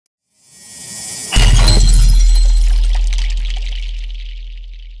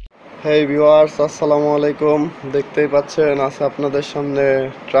হেই viewers, আসসালামু আলাইকুম। দেখতেই পাচ্ছেন আছে আপনাদের সামনে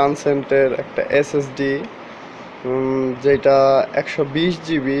ট্রান্সেন্ডের একটা এসএসডি, যেটা 120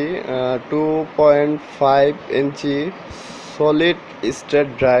 জিবি 2.5 ইঞ্চি solid state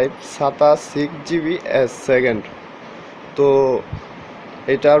drive, SATA 6 GB second. তো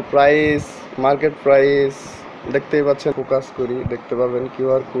এটার প্রাইস, মার্কেট প্রাইস দেখতেই পাচ্ছেন, ফোকাস করি দেখতে পাবেন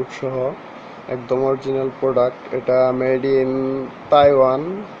কিউআর কোড সহ, একদম অরিজিনাল প্রোডাক্ট। এটা মেড ইন তাইওয়ান।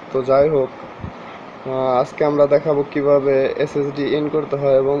 তো যাই হোক, আজকে আমরা দেখাবো কিভাবে এসএসডি ইন করতে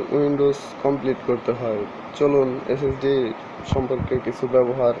হয় এবং উইন্ডোজ কমপ্লিট করতে হয়। চলুন এসএসডি সম্পর্কে কিছু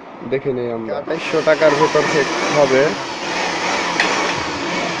ব্যবহার দেখে নিই আমরা। 2800 টাকার ভেতর থেকে হবে।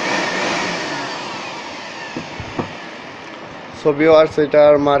 ভিউয়ার্স,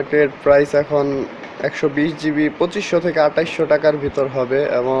 এটার মার্কেট প্রাইস এখন 120 জিবি 2500 থেকে 2800 টাকার ভিতর হবে।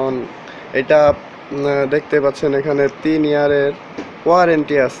 এবং এটা দেখতে পাচ্ছেন এখানে 3 ইয়ারের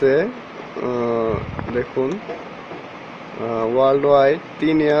ওয়ারেন্টি আছে। দেখুন, world wide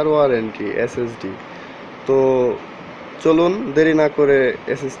 3 year warranty SSD. তো চলুন দেরি না করে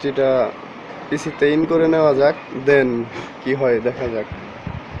এসএসডিটা পিসিতে ইন করে নেওয়া যাক, দেন কি হয় দেখা যাক।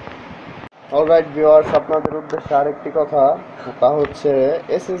 অলরাইট ভিউয়ার্স, আপনাদের উদ্দেশ্যে আরেকটি কথা, তা হচ্ছে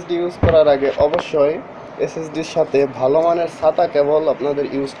এসএসডি ইউজ করার আগে অবশ্যই এসএসডির সাথে ভালো মানের SATA কেবল আপনাদের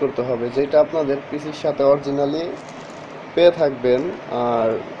ইউজ করতে হবে, যেটা আপনাদের পিসির সাথে অরিজিনালি পেয়ে থাকবেন। আর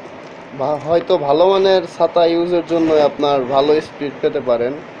হয়তো ভালো মানের SATA ইউজের জন্য আপনার ভালো স্পিড পেতে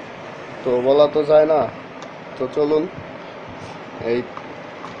পারেন, তো বলা তো যায় না। তো চলুন এই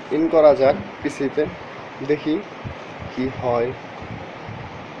ইন করা যাক পিসিতে, দেখি কি হয়।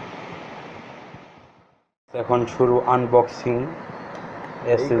 এখন শুরু আনবক্সিং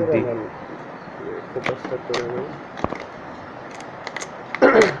এসএসডি।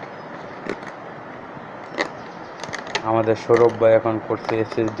 আমাদের সৌরভ ভাই এখন করছে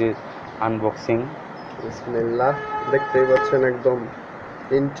এসএসডি আনবক্সিং। বিসমিল্লাহ, দেখতেই পাচ্ছেন একদম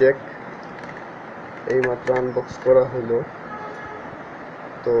ইনটেক, এইমাত্র আনবক্স করা হলো।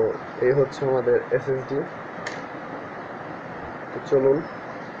 তো এই হচ্ছে আমাদের এসএসডি। তো চলুন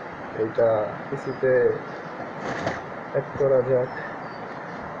এইটা পিসিতে অ্যাড করা যাক।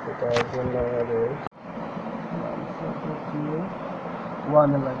 এটার জন্য আমাদের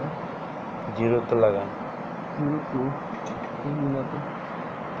 1 লাগে, 0 তো লাগান, 0 2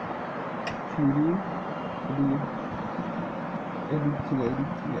 3 এদিক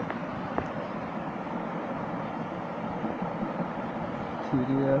থেকে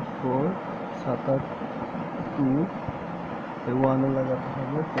 3 আর 4 SATA 2 এই 1 লাগাতে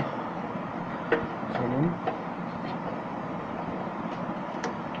হবে। তো চলুন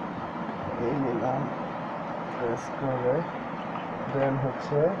এই নিলাম, প্রেস করে দেন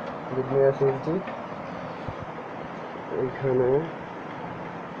হচ্ছে এসএসডি। এইখানে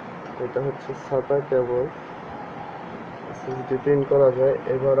এটা হচ্ছে SATA কেবল, এসএসডি পিন করা যায়।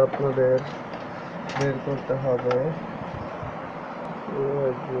 এবার আপনাদের বের করতে হবে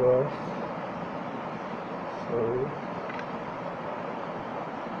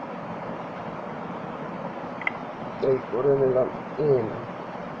এই করে নিলাম ইন।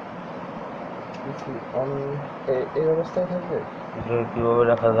 এই অবস্থায় থাকবে। কিভাবে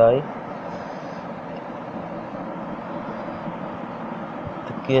রাখা যায়?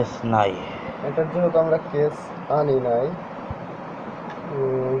 কেস নাই, এটার যেহেতু আমরা কেস আনি নাই,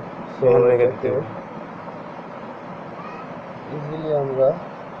 ইজিলি আমরা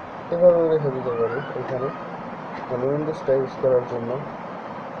এভাবে রেখে দিতে পারি এখানে, মানে উইন্ডোজটা ইউজ করার জন্য।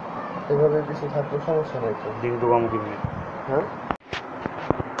 এভাবে কিছু থাকলে সমস্যা নাই। তো কিন্তু কম কিনবে। হ্যাঁ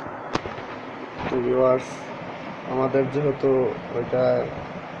ভিউয়ার্স, আমাদের যেহেতু ওইটা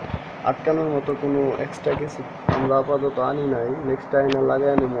আটকানোর মতো কোনো এক্সট্রা কিছু আমরা আপাতত আনি নাই, নেক্সট টাইম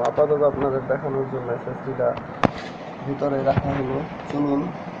লাগাই নিব। আপাতত আপনাদের দেখানোর জন্য এসএসডিটা ভিতরে রাখা হলো। চলুন,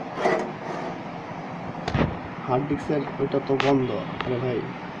 হার্ড ডিস্কের ওইটা তো বন্ধ। আরে ভাই,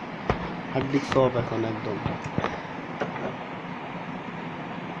 হার্ড ডিস্ক অফ এখন একদম।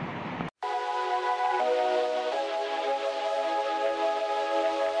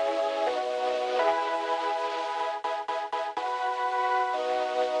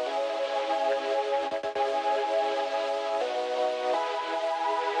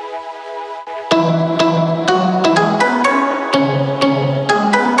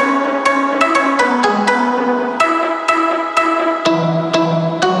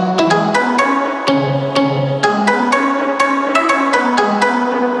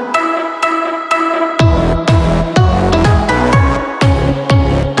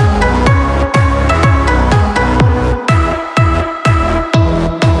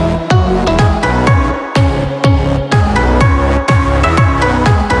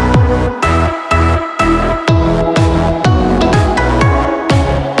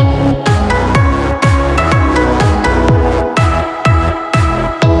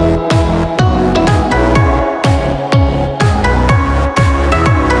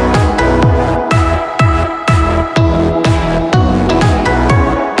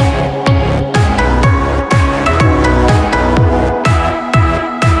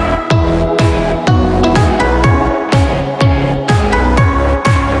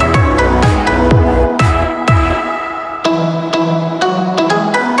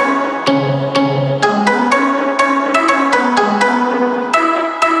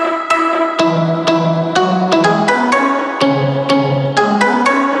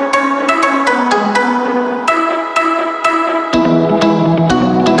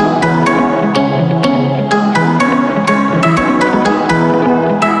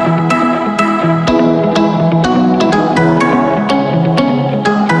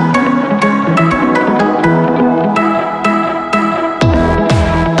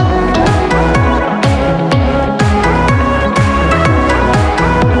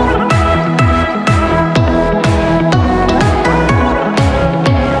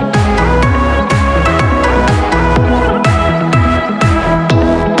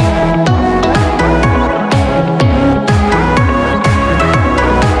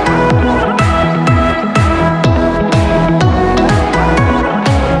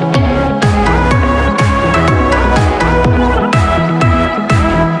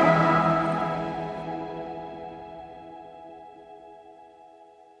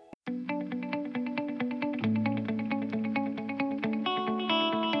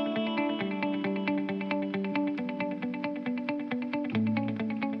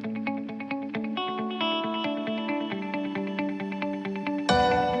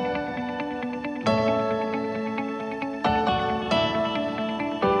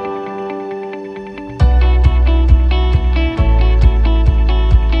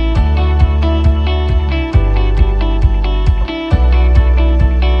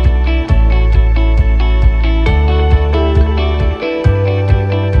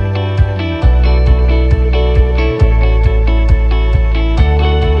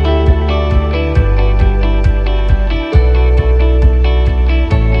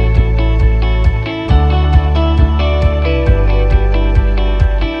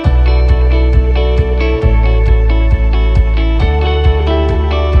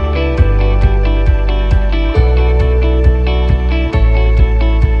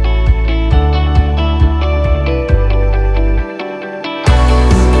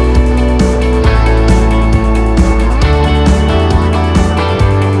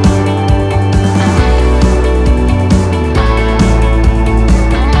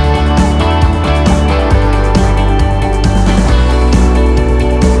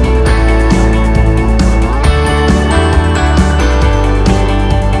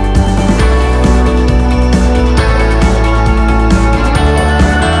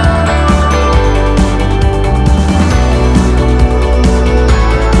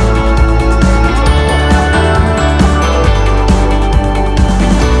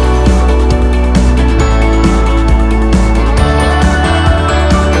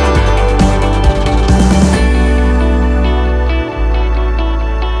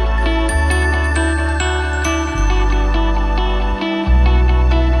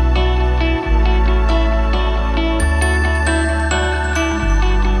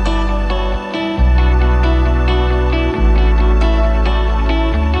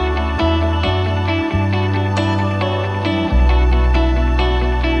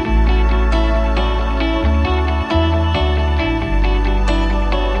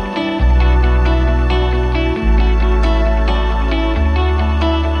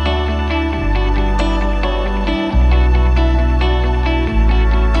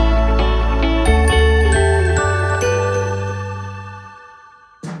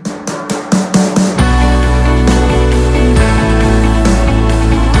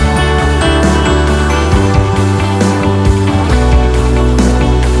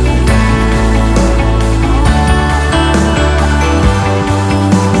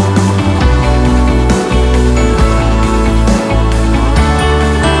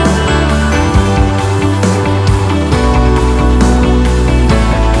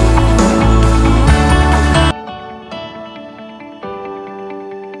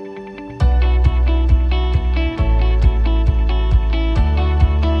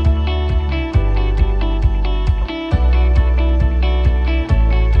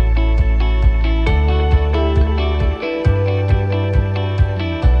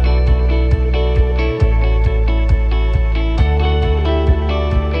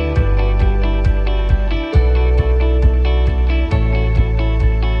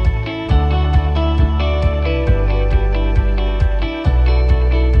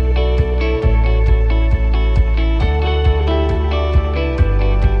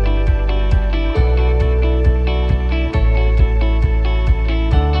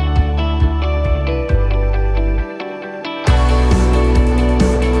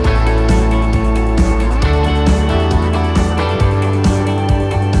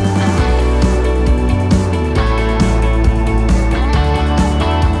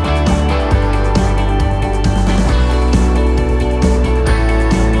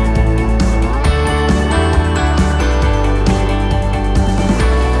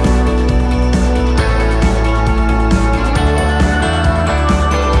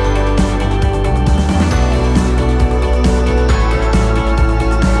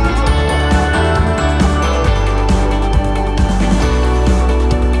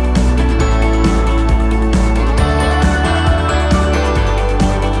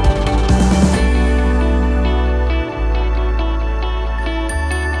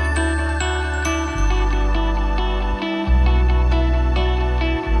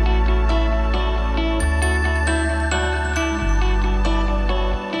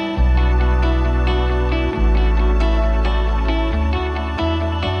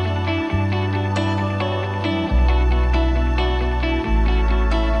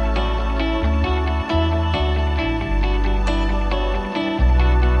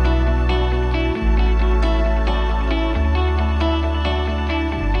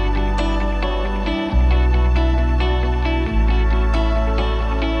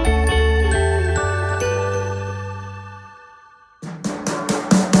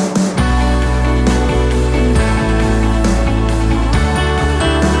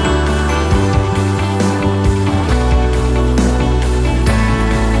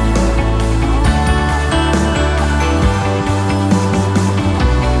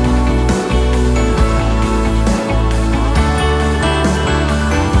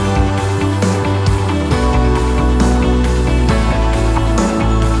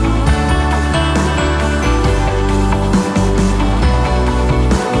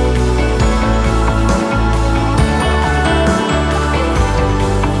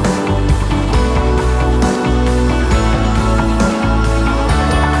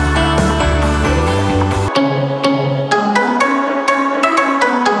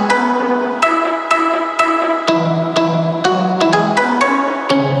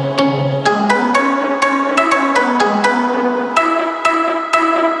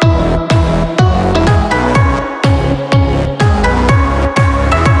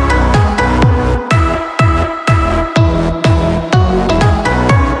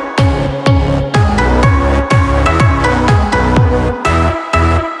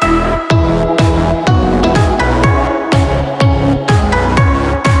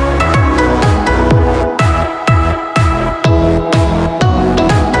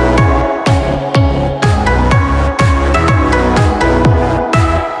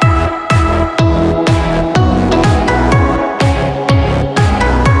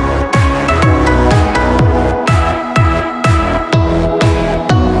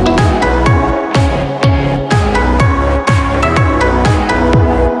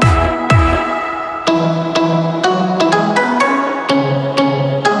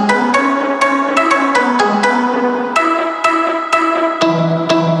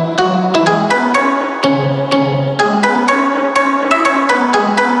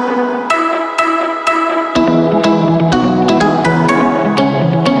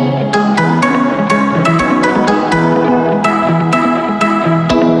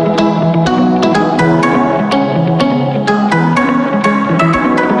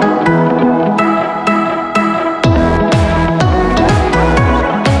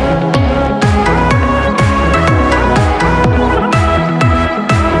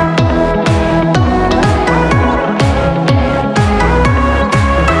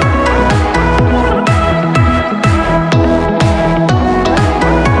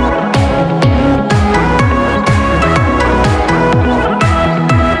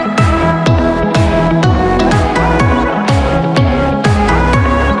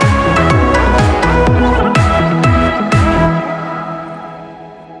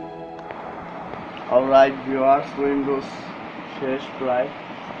 ভিউয়ার্স, উইন্ডোজ শেষ প্রায়।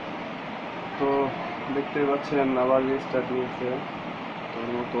 তো দেখতে পাচ্ছেন আবার রিস্টার্ট নিয়েছে। তোর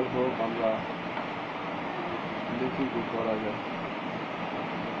মতো হোক, আমরা দেখি কি করা যায়।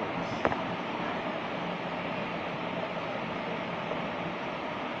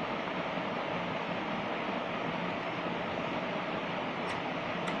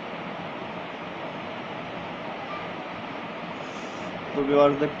 তো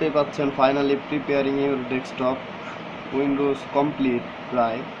ভিউয়ার্স, দেখতেই পাচ্ছেন finally preparing your desktop, Windows complete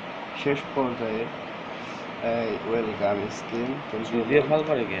প্রায় শেষ পর্যায়ে। এই ওয়েলকাম স্ক্রিন দিয়ে ফল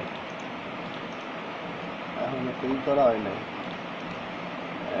করে কে এখনো ফিল করা হয় নাই,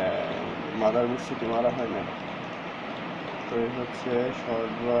 মাদারবোর্ড সিটি মারা হয় না। তো এই হচ্ছে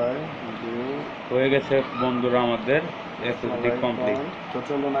সবাই ভিউ হয়ে গেছে বন্ধুরা, আমাদের এসএসডি কমপ্লিট। তো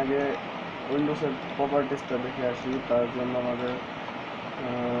চলুন আগে উইন্ডোজের প্রপার্টিসটা দেখে আসি। তার জন্য আমাদের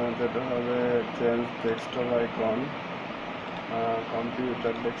যেটা হবে চেঞ্জ ডেস্কটপ আইকন,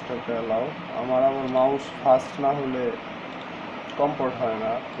 কম্পিউটার ডেস্কটপে অ্যালাউ। আমার মাউস ফাস্ট না হলে কমফোর্ট হয়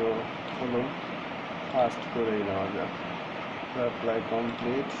না, তো চলুন ফাস্ট করেই নেওয়া যাক। Apply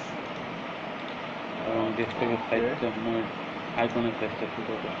complete. ডেস্কটপের সাইজটা আইকনের সাইজটা ছোট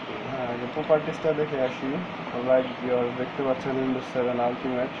করতে। হ্যাঁ, আগে প্রপার্টিসটা দেখে আসি। রাইট ভিউয়ার, দেখতে পাচ্ছেন Windows 7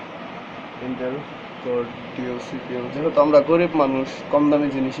 ultimate Intel core dual CPU. যেহেতু আমরা গরিব মানুষ, কম দামি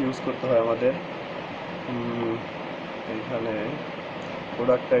জিনিস ইউজ করতে হয় আমাদের। এইখানে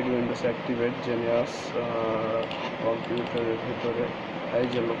product ID Windows activate genius, কম্পিউটারের ভিতরে এই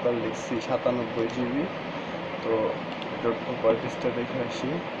যে লোকাল লিখছি 97GB। তো এটার প্রপার্টিসটা দেখে আসি।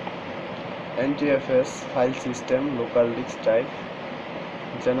 NTFS file system, local disk type,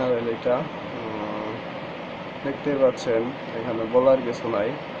 general. এটা দেখতে পাচ্ছেন, এখানে বলার কিছু নাই।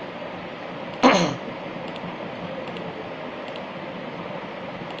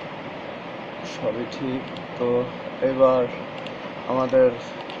 সবই ঠিক। তো এবার আমাদের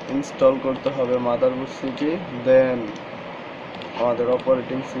ইনস্টল করতে হবে মাদারবোর্ড সিটি, দেন আমাদের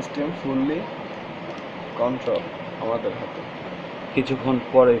অপারেটিং সিস্টেম ফুললি কন্ট্রোল আমাদের হাতে। কিছুক্ষণ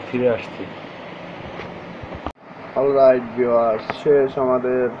পরে ফিরে আসছি। অলরাইট ভিউয়ার্স, শেষ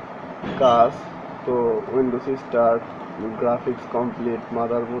আমাদের কাজ। তো Windows start, graphics complete,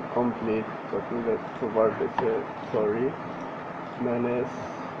 motherboard complete. তো প্রপার্টিসে সরি ম্যানেজ,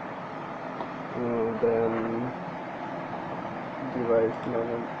 দেন ডিভাইস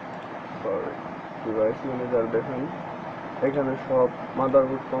ম্যানেজার দেখেন, এখানে সব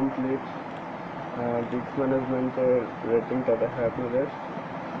মাদারবোর্ড কমপ্লিট। ডিস্ক ম্যানেজমেন্টের রেটিংটা দেখায় আপনাদের।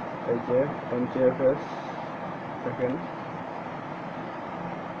 এই যে NTFS দেখেন,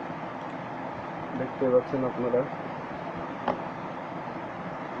 দেখতে পাচ্ছেন আপনারা।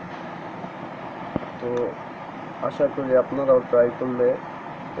 তো আশা করি আপনারাও ট্রাই করলে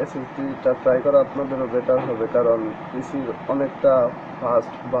SSDটা ট্রাই করা আপনাদেরও বেটার হবে, কারণ পিসি অনেকটা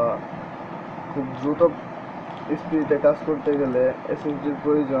ফাস্ট বা খুব দ্রুত স্পিডে কাজ করতে গেলে SSDর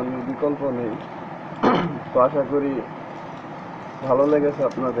প্রয়োজন, বিকল্প নেই। তো আশা করি ভালো লেগেছে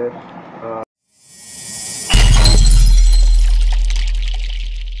আপনাদের।